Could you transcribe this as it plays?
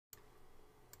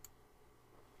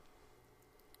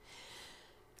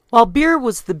while beer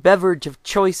was the beverage of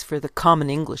choice for the common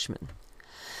Englishman.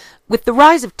 With the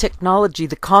rise of technology,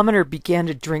 the commoner began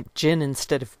to drink gin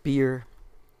instead of beer.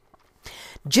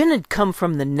 Gin had come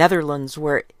from the Netherlands,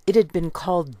 where it had been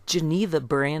called Geneva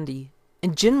brandy,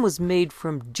 and gin was made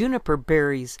from juniper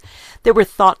berries that were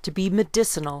thought to be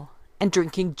medicinal, and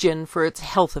drinking gin for its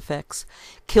health effects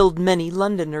killed many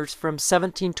Londoners from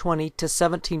 1720 to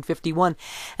 1751,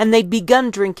 and they'd begun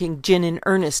drinking gin in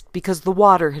earnest because the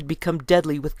water had become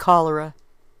deadly with cholera.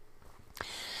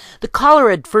 The cholera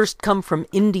had first come from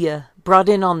India, brought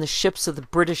in on the ships of the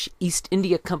British East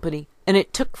India Company, and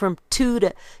it took from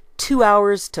 2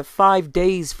 hours to 5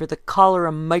 days for the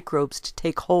cholera microbes to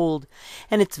take hold,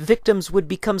 and its victims would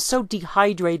become so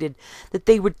dehydrated that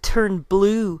they would turn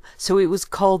blue, so it was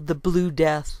called the Blue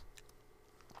Death.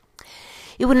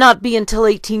 It would not be until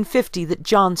 1850 that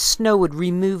John Snow would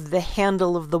remove the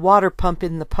handle of the water pump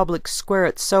in the public square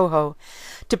at Soho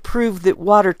to prove that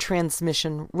water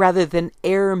transmission rather than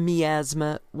air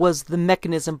miasma was the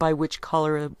mechanism by which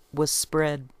cholera was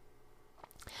spread.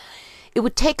 It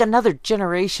would take another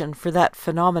generation for that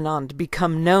phenomenon to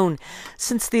become known,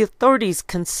 since the authorities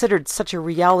considered such a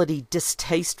reality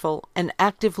distasteful and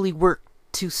actively worked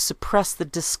to suppress the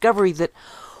discovery that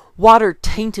water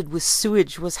tainted with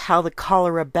sewage was how the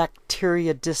cholera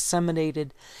bacteria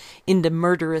disseminated into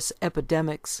murderous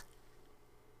epidemics.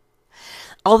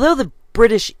 Although the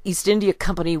British East India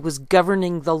Company was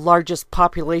governing the largest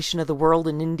population of the world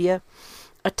in India,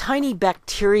 a tiny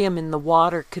bacterium in the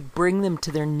water could bring them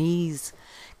to their knees,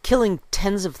 killing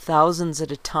tens of thousands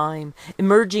at a time,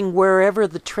 emerging wherever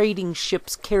the trading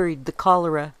ships carried the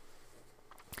cholera.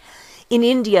 In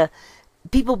India,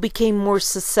 people became more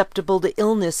susceptible to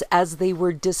illness as they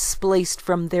were displaced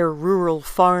from their rural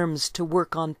farms to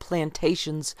work on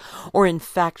plantations or in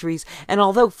factories, and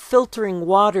although filtering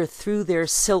water through their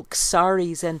silk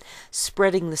saris and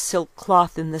spreading the silk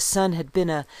cloth in the sun had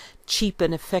been a cheap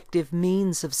and effective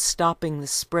means of stopping the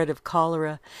spread of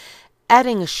cholera,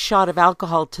 adding a shot of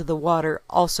alcohol to the water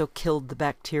also killed the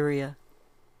bacteria.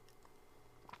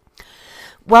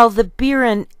 While the beer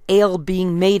and ale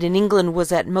being made in England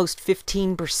was at most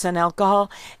 15% alcohol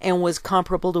and was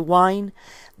comparable to wine,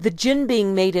 the gin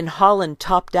being made in Holland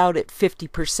topped out at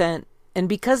 50%, and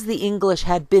because the English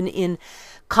had been in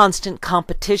constant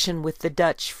competition with the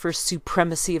Dutch for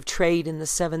supremacy of trade in the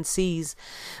Seven Seas,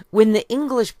 when the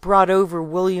English brought over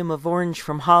William of Orange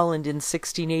from Holland in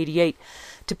 1688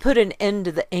 to put an end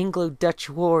to the Anglo-Dutch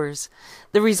wars,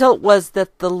 the result was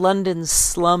that the London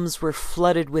slums were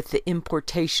flooded with the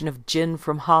importation of gin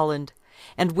from Holland,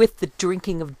 and with the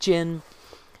drinking of gin,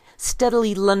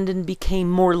 steadily London became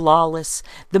more lawless.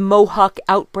 The Mohawk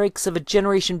outbreaks of a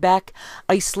generation back,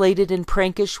 isolated and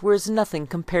prankish, were as nothing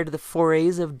compared to the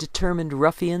forays of determined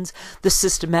ruffians, the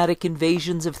systematic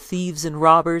invasions of thieves and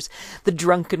robbers, the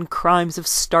drunken crimes of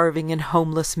starving and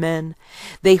homeless men.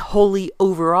 They wholly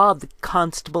overawed the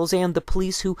constables and the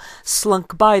police, who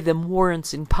slunk by them,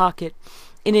 warrants in pocket.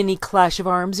 In any clash of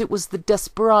arms, it was the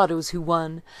desperadoes who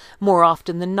won. More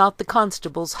often than not, the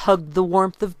constables hugged the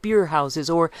warmth of beer-houses,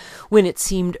 or, when it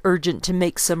seemed urgent to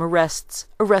make some arrests,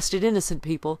 arrested innocent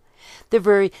people. The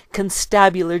very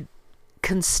constabulary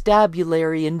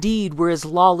indeed were as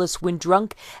lawless when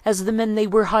drunk as the men they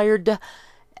were hired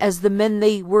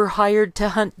to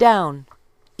hunt down.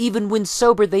 Even when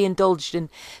sober, they indulged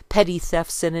in petty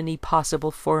thefts and any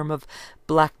possible form of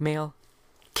blackmail.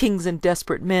 Kings and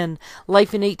Desperate Men,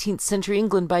 Life in 18th Century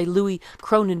England by Louis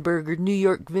Kronenberger, New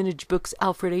York Vintage Books,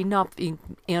 Alfred A. Knopf, Inc.,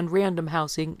 and Random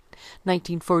House, Inc.,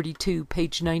 1942,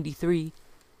 page 93.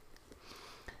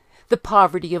 The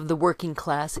poverty of the working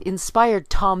class inspired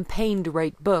Tom Paine to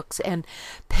write books, and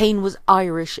Paine was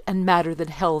Irish and madder than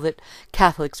hell that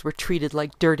Catholics were treated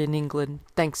like dirt in England,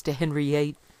 thanks to Henry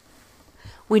VIII.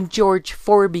 When George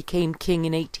IV became king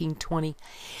in 1820,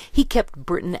 he kept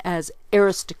Britain as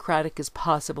aristocratic as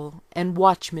possible, and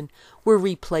watchmen were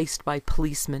replaced by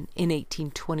policemen in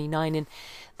 1829, and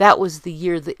that was the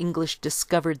year the English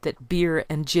discovered that beer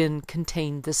and gin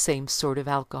contained the same sort of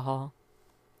alcohol.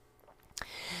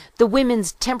 The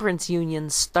Women's Temperance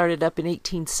Unions started up in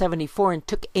 1874 and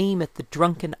took aim at the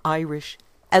drunken Irish,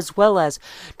 as well as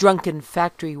drunken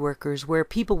factory workers, where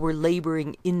people were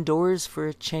laboring indoors for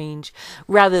a change,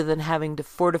 rather than having to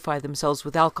fortify themselves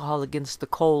with alcohol against the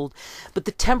cold. But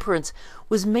the temperance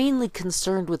was mainly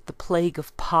concerned with the plague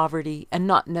of poverty, and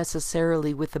not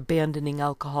necessarily with abandoning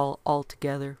alcohol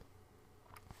altogether.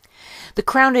 The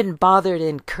Crown didn't bother to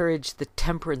encourage the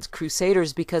temperance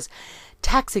crusaders because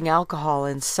taxing alcohol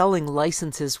and selling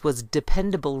licenses was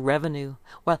dependable revenue,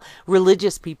 while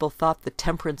religious people thought the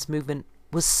temperance movement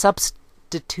was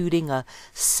instituting a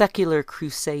secular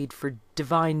crusade for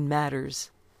divine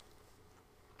matters.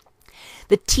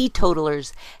 The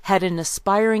teetotalers had an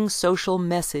aspiring social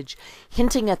message,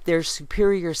 hinting at their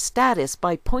superior status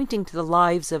by pointing to the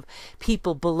lives of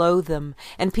people below them,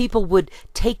 and people would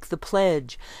take the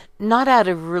pledge, not out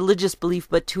of religious belief,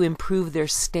 but to improve their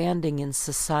standing in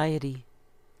society.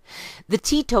 The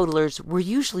teetotalers were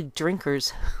usually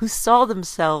drinkers who saw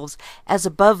themselves as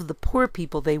above the poor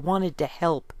people they wanted to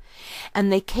help,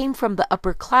 and they came from the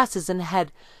upper classes and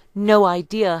had no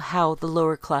idea how the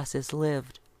lower classes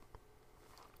lived.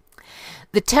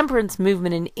 The temperance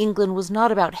movement in England was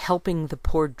not about helping the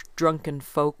poor drunken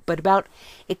folk, but about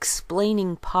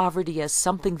explaining poverty as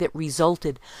something that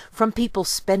resulted from people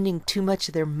spending too much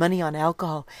of their money on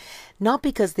alcohol, not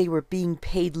because they were being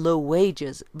paid low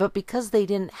wages, but because they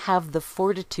didn't have the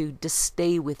fortitude to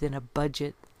stay within a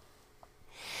budget.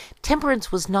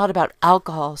 Temperance was not about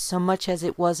alcohol so much as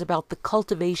it was about the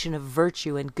cultivation of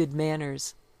virtue and good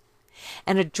manners.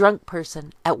 And a drunk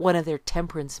person at one of their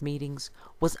temperance meetings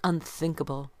was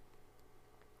unthinkable.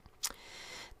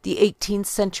 The 18th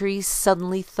century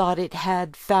suddenly thought it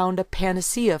had found a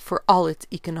panacea for all its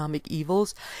economic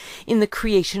evils in the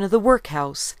creation of the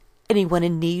workhouse. Anyone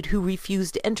in need who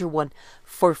refused to enter one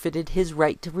forfeited his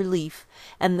right to relief,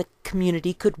 and the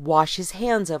community could wash his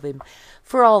hands of him.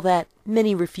 For all that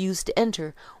many refused to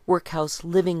enter, workhouse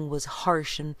living was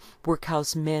harsh and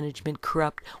workhouse management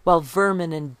corrupt, while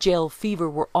vermin and jail fever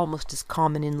were almost as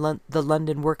common in the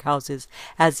London workhouses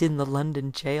as in the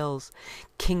London jails.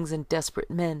 Kings and Desperate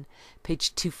Men,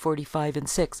 page 245 and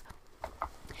 6.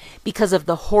 Because of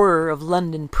the horror of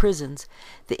London prisons,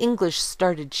 the English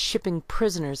started shipping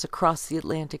prisoners across the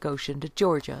Atlantic Ocean to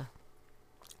Georgia.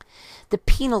 The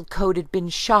penal code had been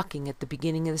shocking at the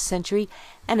beginning of the century,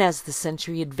 and as the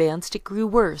century advanced it grew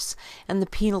worse, and the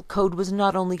penal code was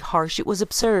not only harsh, it was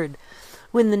absurd.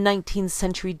 When the 19th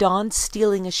century dawned,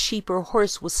 stealing a sheep or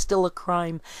horse was still a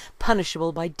crime,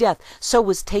 punishable by death. So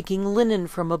was taking linen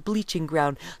from a bleaching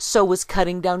ground. So was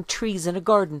cutting down trees in a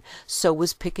garden. So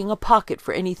was picking a pocket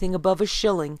for anything above a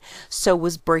shilling. So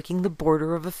was breaking the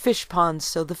border of a fish pond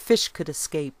so the fish could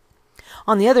escape.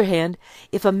 On the other hand,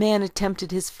 if a man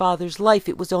attempted his father's life,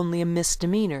 it was only a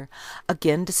misdemeanor.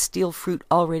 Again, to steal fruit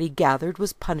already gathered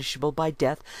was punishable by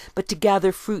death, but to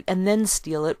gather fruit and then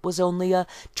steal it was only a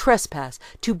trespass.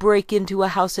 To break into a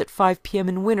house at 5 p.m.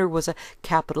 in winter was a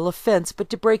capital offense, but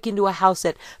to break into a house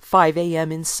at 5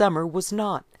 a.m. in summer was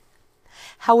not.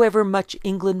 However much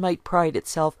England might pride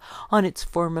itself on its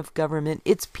form of government,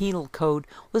 its penal code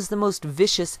was the most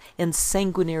vicious and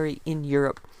sanguinary in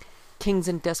Europe. Kings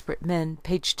and Desperate Men,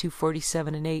 page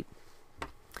 247 and 8.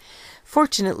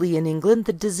 Fortunately, in England,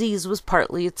 the disease was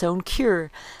partly its own cure.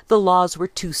 The laws were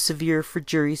too severe for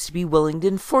juries to be willing to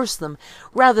enforce them.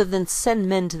 Rather than send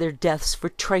men to their deaths for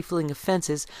trifling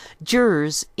offences,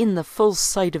 jurors, in the full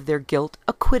sight of their guilt,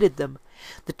 acquitted them.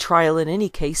 The trial in any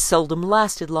case seldom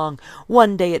lasted long.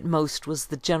 1 day at most was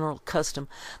the general custom.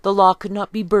 The law could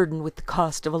not be burdened with the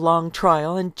cost of a long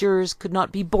trial, and jurors could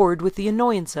not be bored with the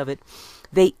annoyance of it.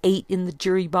 They ate in the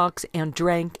jury box and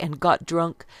drank and got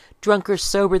drunk. Drunk or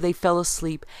sober, they fell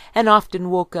asleep, and often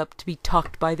woke up to be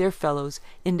talked by their fellows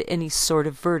into any sort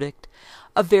of verdict.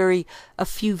 A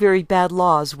few very bad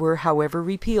laws were, however,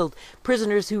 repealed.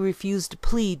 Prisoners who refused to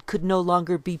plead could no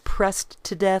longer be pressed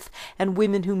to death, and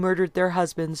women who murdered their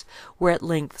husbands were at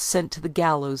length sent to the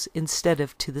gallows instead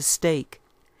of to the stake.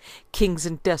 Kings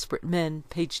and Desperate Men,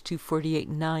 page 248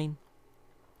 and 9.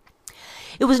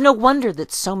 It was no wonder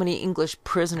that so many English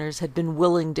prisoners had been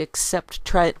willing to accept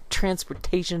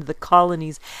transportation to the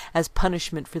colonies as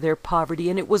punishment for their poverty,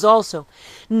 and it was also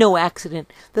no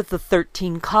accident that the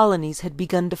 13 colonies had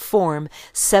begun to form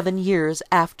 7 years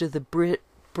after the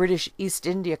British East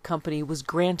India Company was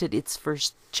granted its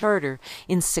first charter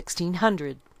in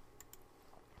 1600.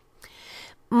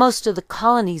 Most of the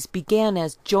colonies began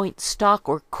as joint stock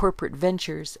or corporate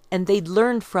ventures, and they'd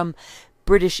learned from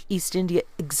British East India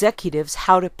executives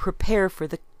how to prepare for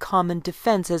the common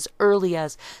defense as early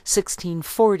as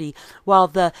 1640, while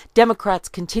the Democrats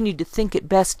continued to think it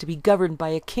best to be governed by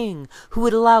a king who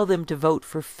would allow them to vote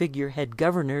for figurehead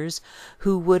governors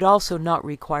who would also not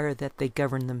require that they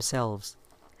govern themselves.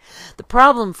 The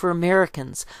problem for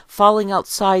Americans, falling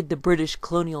outside the British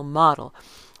colonial model,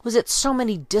 was that so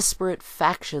many disparate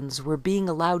factions were being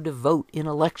allowed to vote in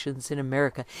elections in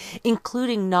America,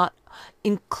 including not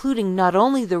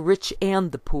only the rich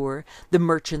and the poor, the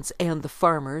merchants and the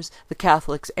farmers, the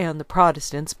Catholics and the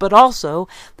Protestants, but also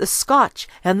the Scotch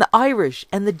and the Irish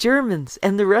and the Germans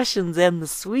and the Russians and the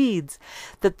Swedes,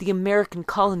 that the American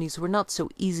colonies were not so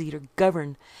easy to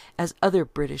govern as other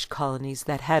British colonies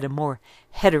that had a more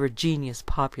heterogeneous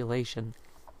population.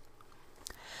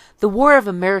 The War of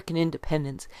American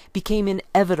Independence became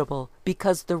inevitable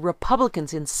because the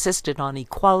Republicans insisted on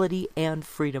equality and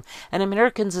freedom, and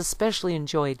Americans especially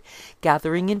enjoyed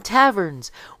gathering in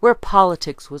taverns, where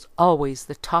politics was always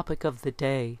the topic of the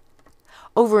day.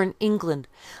 Over in England,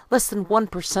 less than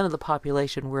 1% of the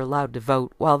population were allowed to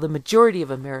vote, while the majority of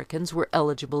Americans were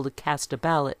eligible to cast a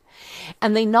ballot.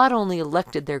 And they not only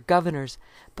elected their governors,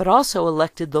 but also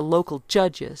elected the local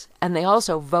judges, and they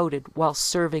also voted while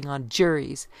serving on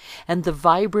juries. And the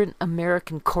vibrant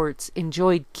American courts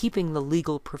enjoyed keeping the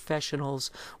legal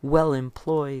professionals well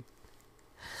employed.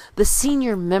 The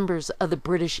senior members of the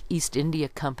British East India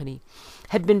Company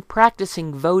had been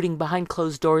practicing voting behind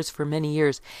closed doors for many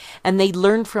years, and they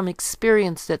learned from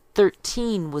experience that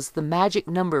 13 was the magic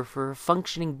number for a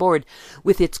functioning board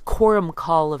with its quorum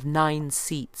call of 9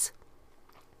 seats.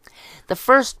 The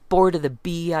first board of the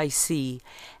BEIC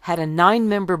had a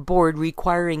 9-member board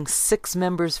requiring 6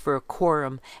 members for a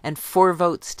quorum and 4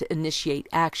 votes to initiate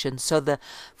action, so the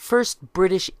first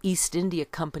British East India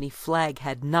Company flag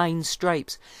had 9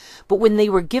 stripes. But when they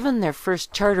were given their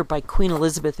first charter by Queen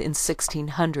Elizabeth in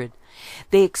 1600,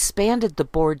 they expanded the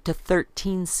board to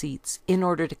 13 seats in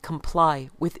order to comply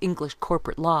with English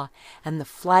corporate law, and the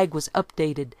flag was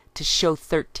updated to show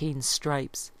 13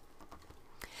 stripes.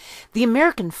 The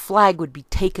American flag would be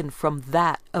taken from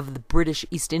that of the British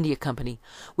East India Company,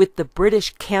 with the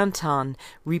British canton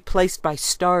replaced by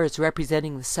stars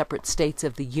representing the separate states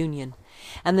of the Union,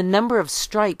 and the number of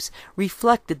stripes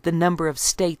reflected the number of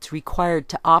states required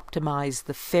to optimize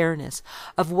the fairness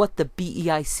of what the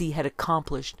BEIC had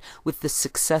accomplished with the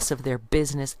success of their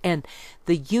business, and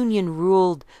the Union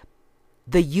ruled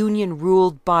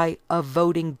by a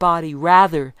voting body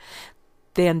rather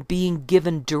than being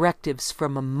given directives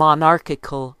from a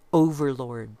monarchical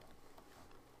overlord.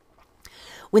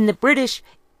 When the British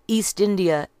East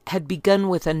India had begun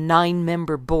with a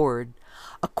 9-member board,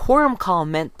 a quorum call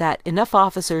meant that enough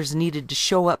officers needed to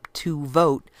show up to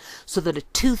vote so that a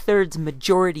 2/3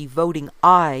 majority voting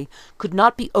aye could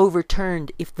not be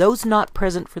overturned if those not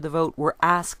present for the vote were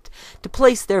asked to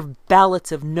place their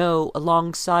ballots of no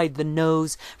alongside the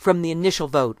noes from the initial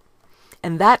vote.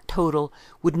 And that total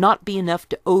would not be enough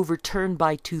to overturn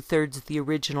by 2/3 the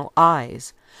original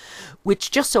ayes, which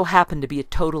just so happened to be a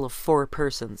total of 4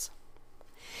 persons.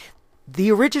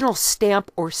 The original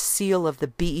stamp or seal of the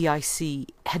BEIC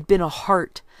had been a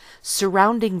heart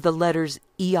surrounding the letters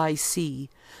EIC,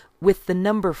 with the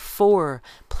number 4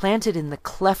 planted in the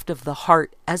cleft of the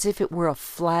heart as if it were a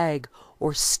flag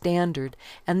or standard,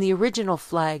 and the original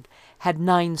flag had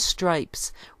 9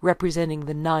 stripes representing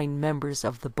the 9 members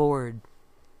of the board.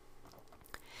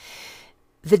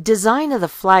 The design of the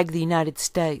flag of the United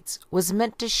States was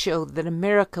meant to show that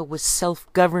America was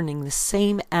self-governing, the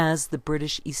same as the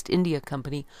British East India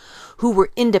Company, who were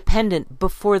independent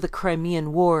before the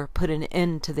Crimean War put an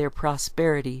end to their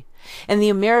prosperity. And the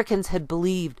Americans had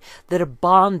believed that a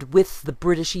bond with the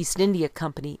British East India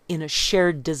Company in a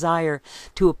shared desire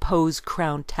to oppose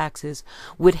crown taxes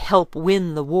would help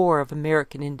win the War of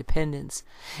American Independence,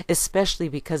 especially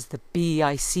because the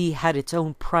BEIC had its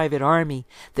own private army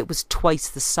that was twice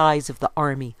the size of the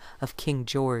army of King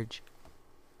George.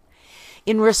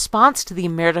 In response to the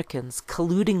Americans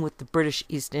colluding with the British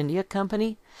East India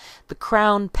Company, the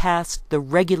Crown passed the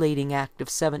Regulating Act of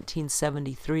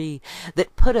 1773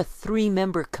 that put a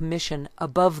 3-member commission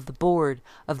above the board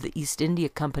of the East India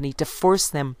Company to force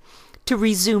them to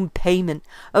resume payment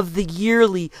of the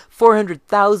yearly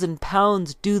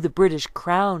 £400,000 due the British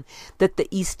Crown that the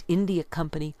East India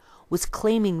Company was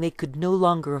claiming they could no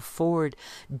longer afford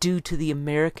due to the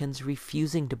Americans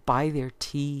refusing to buy their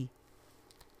tea.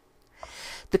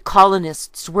 The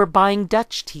colonists were buying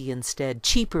Dutch tea instead,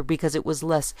 cheaper because it was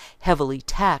less heavily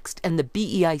taxed, and the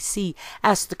BEIC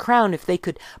asked the Crown if they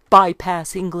could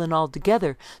bypass England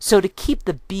altogether. So to keep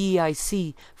the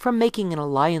BEIC from making an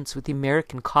alliance with the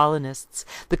American colonists,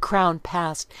 the Crown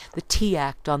passed the Tea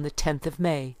Act on the 10th of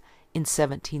May in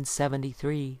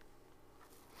 1773.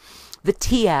 The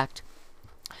Tea Act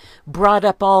brought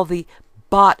up all the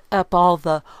bought up all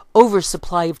the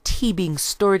oversupply of tea being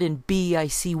stored in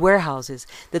BEIC warehouses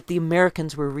that the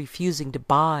Americans were refusing to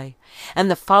buy.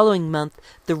 And the following month,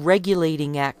 the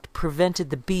Regulating Act prevented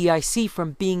the BEIC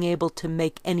from being able to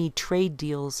make any trade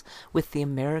deals with the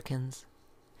Americans.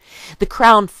 The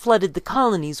Crown flooded the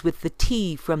colonies with the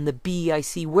tea from the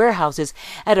BEIC warehouses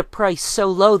at a price so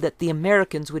low that the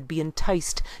Americans would be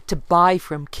enticed to buy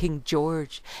from King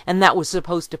George, and that was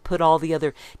supposed to put all the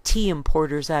other tea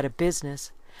importers out of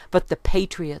business. But the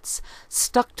Patriots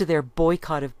stuck to their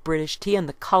boycott of British tea, and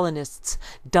the colonists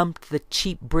dumped the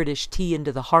cheap British tea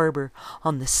into the harbor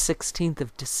on the 16th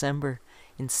of December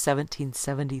in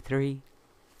 1773.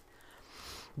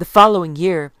 The following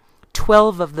year,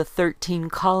 12 of the 13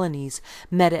 colonies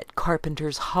met at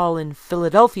Carpenter's Hall in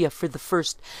Philadelphia for the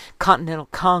First Continental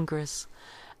Congress,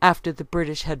 after the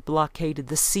British had blockaded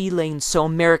the sea lanes so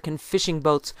American fishing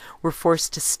boats were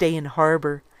forced to stay in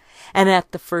harbor. And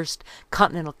at the First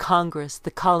Continental Congress,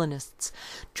 the colonists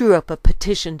drew up a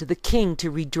petition to the king to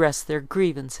redress their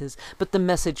grievances, but the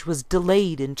message was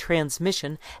delayed in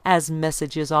transmission, as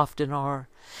messages often are,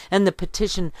 and the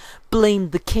petition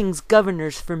blamed the king's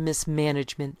governors for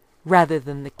mismanagement, rather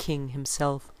than the king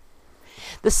himself.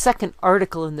 The second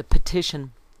article in the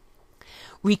petition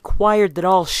required that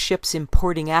all ships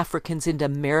importing Africans into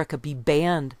America be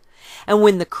banned, and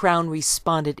when the Crown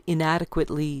responded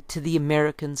inadequately to the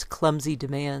Americans' clumsy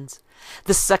demands,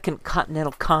 the Second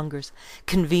Continental Congress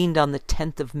convened on the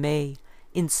 10th of May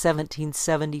in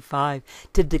 1775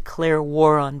 to declare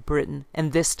war on Britain,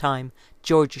 and this time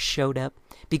Georgia showed up,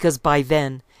 because by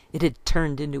then it had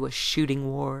turned into a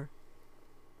shooting war.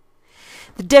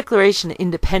 The Declaration of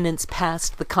Independence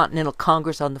passed the Continental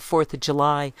Congress on the 4th of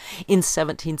July in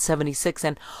 1776,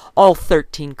 and all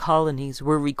 13 colonies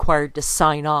were required to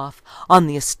sign off on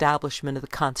the establishment of the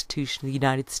Constitution of the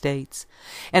United States.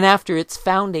 And after its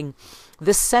founding,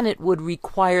 the Senate would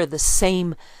require the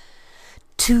same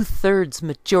 2/3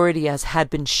 majority as had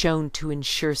been shown to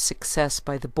ensure success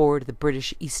by the board of the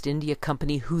British East India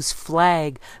Company, whose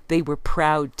flag they were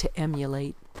proud to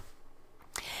emulate.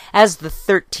 As the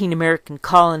 13 American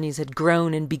colonies had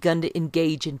grown and begun to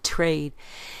engage in trade,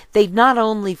 they not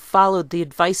only followed the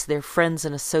advice of their friends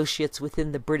and associates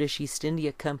within the British East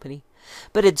India Company,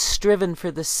 but had striven for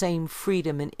the same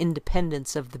freedom and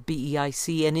independence of the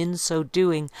BEIC, and in so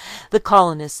doing, the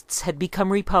colonists had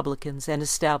become republicans and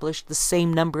established the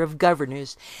same number of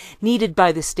governors needed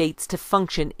by the states to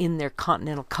function in their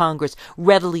Continental Congress,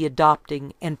 readily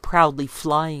adopting and proudly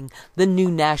flying the new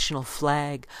national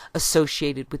flag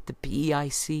associated with the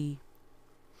BEIC.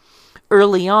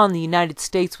 Early on, the United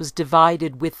States was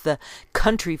divided with the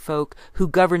country folk who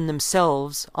governed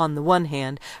themselves, on the one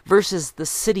hand, versus the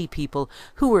city people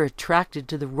who were attracted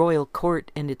to the royal court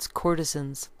and its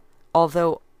courtesans,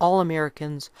 although all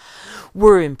Americans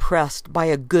were impressed by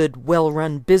a good,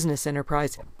 well-run business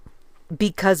enterprise,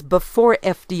 because before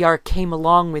FDR came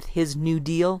along with his New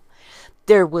Deal,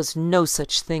 there was no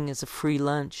such thing as a free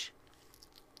lunch.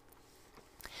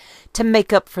 To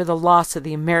make up for the loss of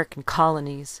the American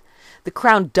colonies, the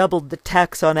Crown doubled the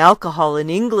tax on alcohol in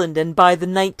England, and by the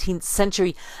 19th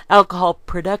century, alcohol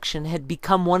production had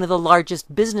become one of the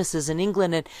largest businesses in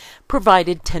England and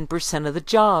provided 10% of the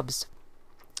jobs.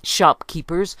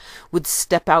 Shopkeepers would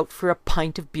step out for a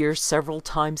pint of beer several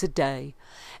times a day,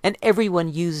 and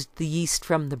everyone used the yeast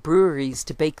from the breweries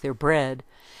to bake their bread,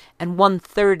 and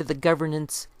 1/3 of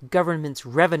the government's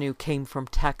revenue came from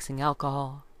taxing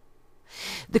alcohol.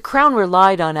 The Crown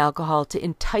relied on alcohol to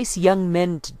entice young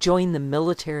men to join the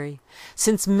military,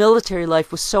 since military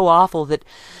life was so awful that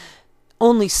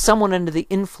only someone under the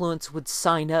influence would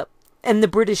sign up, and the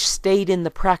British stayed in the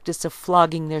practice of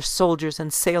flogging their soldiers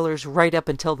and sailors right up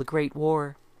until the Great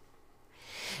War.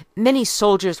 Many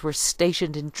soldiers were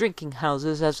stationed in drinking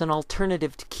houses as an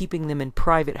alternative to keeping them in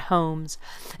private homes,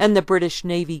 and the British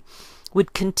Navy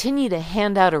would continue to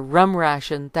hand out a rum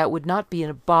ration that would not be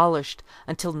abolished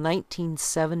until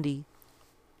 1970.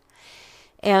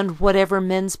 And whatever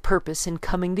men's purpose in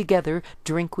coming together,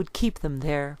 drink would keep them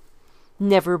there.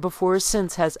 Never before or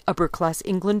since has upper-class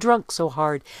England drunk so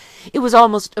hard. It was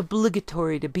almost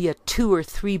obligatory to be a 2 or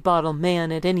 3 bottle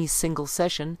man at any single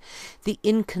session. The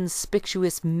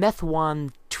inconspicuous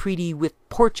Methuen Treaty with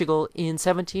Portugal in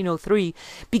 1703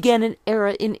 began an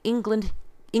era in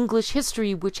English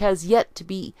history which has yet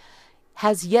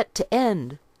to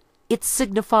end. It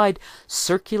signified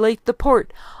circulate the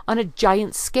port on a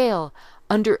giant scale.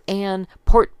 Under Anne,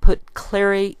 port put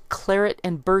claret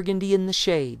and burgundy in the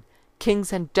shade.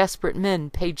 Kings and Desperate Men,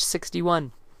 page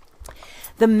 61.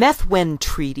 The Methuen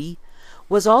Treaty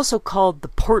was also called the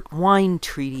Port Wine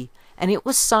Treaty, and it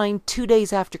was signed 2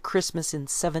 days after Christmas in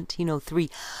 1703,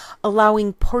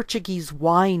 allowing Portuguese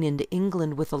wine into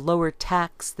England with a lower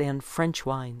tax than French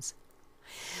wines.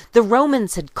 The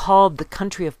Romans had called the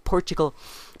country of Portugal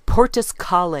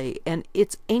PUTSCH, and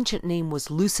its ancient name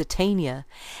was Lusitania,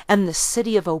 and the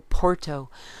city of Oporto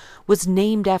was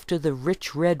named after the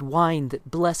rich red wine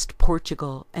that blessed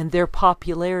Portugal, and their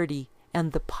popularity,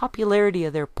 and the popularity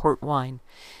of their port wine,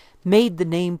 made the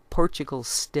name Portugal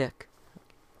stick.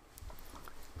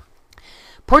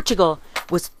 Portugal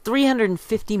was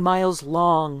 350 miles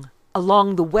long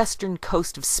along the western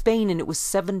coast of Spain, and it was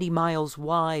 70 miles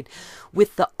wide,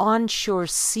 with the onshore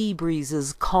sea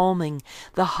breezes calming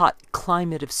the hot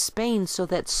climate of Spain, so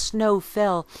that snow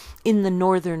fell in the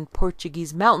northern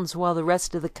Portuguese mountains while the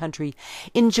rest of the country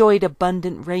enjoyed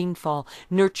abundant rainfall,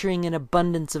 nurturing an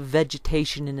abundance of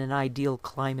vegetation in an ideal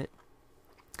climate.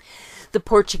 The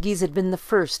Portuguese had been the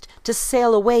first to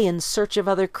sail away in search of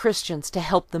other Christians to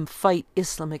help them fight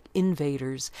Islamic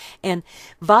invaders, and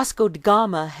Vasco da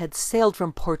Gama had sailed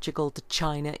from Portugal to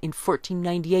China in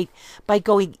 1498 by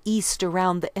going east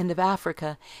around the end of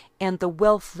Africa, and the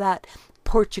wealth that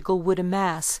Portugal would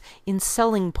amass in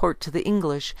selling port to the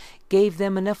English gave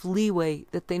them enough leeway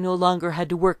that they no longer had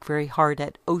to work very hard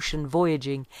at ocean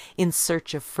voyaging in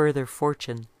search of further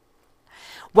fortune.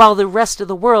 While the rest of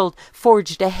the world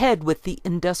forged ahead with the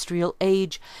industrial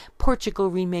age,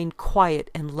 Portugal remained quiet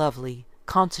and lovely,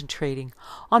 concentrating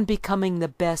on becoming the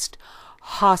best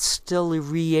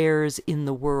hosteliers in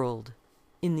the world,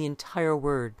 in the entire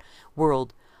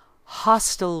world.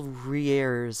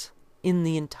 Hosteliers in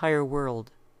the entire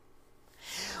world.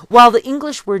 While the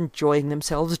English were enjoying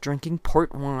themselves drinking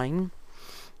port wine,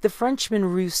 the Frenchman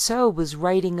Rousseau was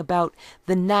writing about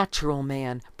the natural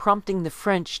man, prompting the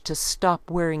French to stop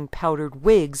wearing powdered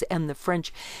wigs, and the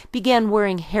French began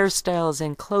wearing hairstyles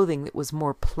and clothing that was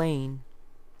more plain.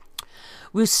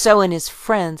 Rousseau and his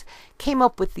friends came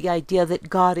up with the idea that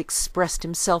God expressed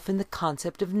himself in the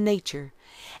concept of nature,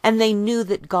 and they knew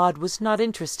that God was not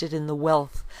interested in the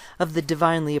wealth of the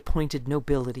divinely appointed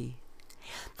nobility.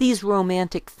 These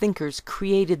romantic thinkers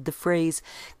created the phrase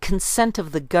consent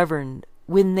of the governed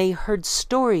when they heard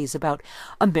stories about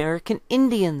American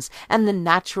Indians, and the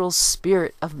natural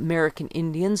spirit of American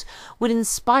Indians would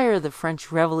inspire the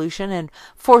French Revolution and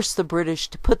force the British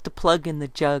to put the plug in the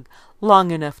jug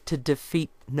long enough to defeat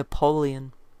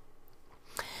Napoleon.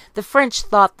 The French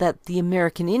thought that the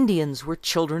American Indians were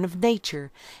children of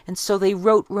nature, and so they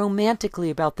wrote romantically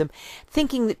about them,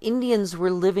 thinking that Indians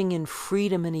were living in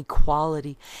freedom and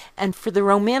equality. And for the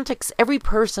Romantics, every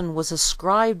person was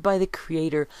ascribed by the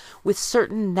Creator with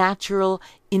certain natural,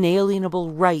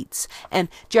 inalienable rights, and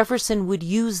Jefferson would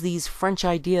use these French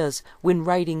ideas when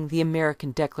writing the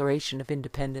American Declaration of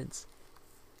Independence.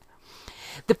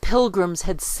 The Pilgrims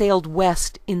had sailed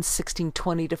west in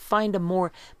 1620 to find a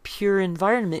more pure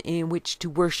environment in which to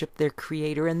worship their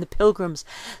Creator, and the Pilgrims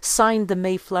signed the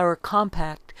Mayflower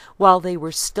Compact while they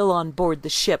were still on board the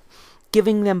ship,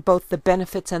 giving them both the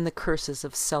benefits and the curses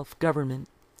of self-government.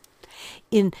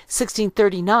 In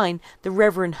 1639, the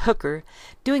Reverend Hooker,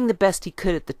 doing the best he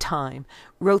could at the time,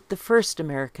 wrote the first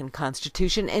American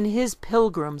Constitution, and his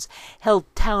Pilgrims held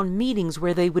town meetings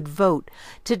where they would vote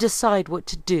to decide what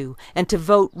to do, and to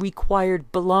vote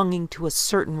required belonging to a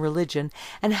certain religion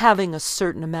and having a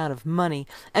certain amount of money,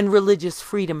 and religious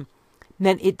freedom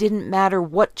meant it didn't matter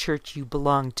what church you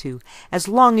belonged to, as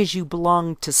long as you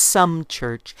belonged to some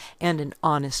church, and an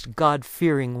honest,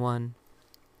 God-fearing one.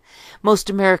 Most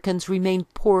Americans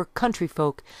remained poor country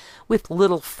folk with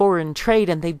little foreign trade,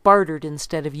 and they bartered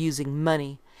instead of using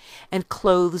money, and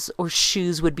clothes or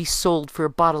shoes would be sold for a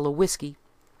bottle of whiskey.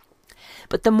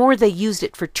 But the more they used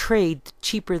it for trade, the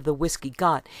cheaper the whiskey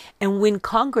got, and when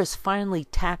Congress finally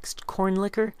taxed corn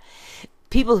liquor,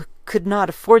 people could not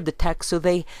afford the tax, so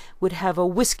they would have a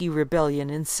whiskey rebellion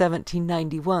in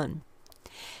 1791.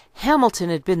 Hamilton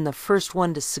had been the first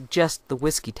one to suggest the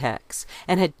whiskey tax,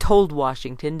 and had told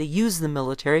Washington to use the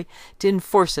military to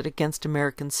enforce it against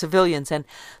American civilians, and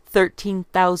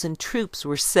 13,000 troops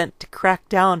were sent to crack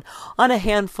down on a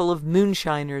handful of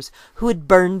moonshiners who had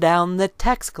burned down the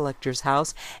tax collector's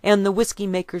house, and the whiskey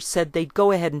makers said they'd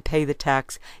go ahead and pay the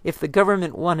tax if the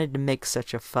government wanted to make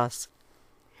such a fuss.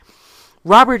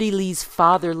 Robert E. Lee's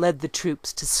father led the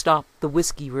troops to stop the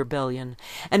whiskey rebellion,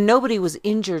 and nobody was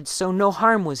injured, so no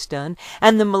harm was done,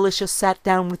 and the militia sat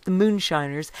down with the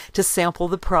moonshiners to sample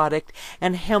the product,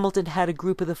 and Hamilton had a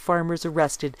group of the farmers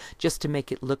arrested just to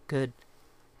make it look good.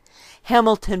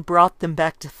 Hamilton brought them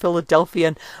back to Philadelphia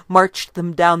and marched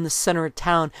them down the center of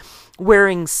town,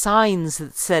 wearing signs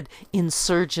that said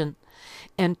 "Insurgent,"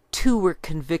 and 2 were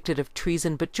convicted of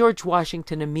treason, but George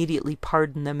Washington immediately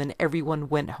pardoned them, and everyone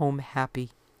went home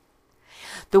happy.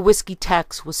 The whiskey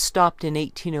tax was stopped in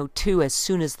 1802 as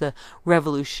soon as the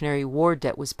Revolutionary War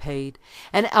debt was paid,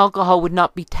 and alcohol would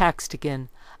not be taxed again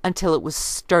until it was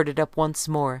started up once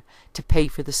more to pay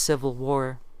for the Civil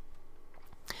War.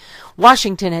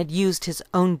 Washington had used his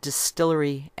own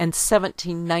distillery, and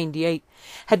 1798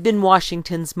 had been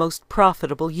Washington's most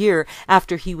profitable year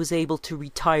after he was able to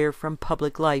retire from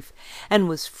public life and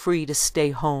was free to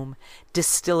stay home,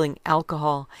 distilling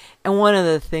alcohol. And one of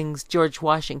the things George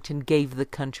Washington gave the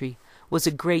country was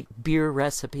a great beer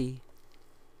recipe.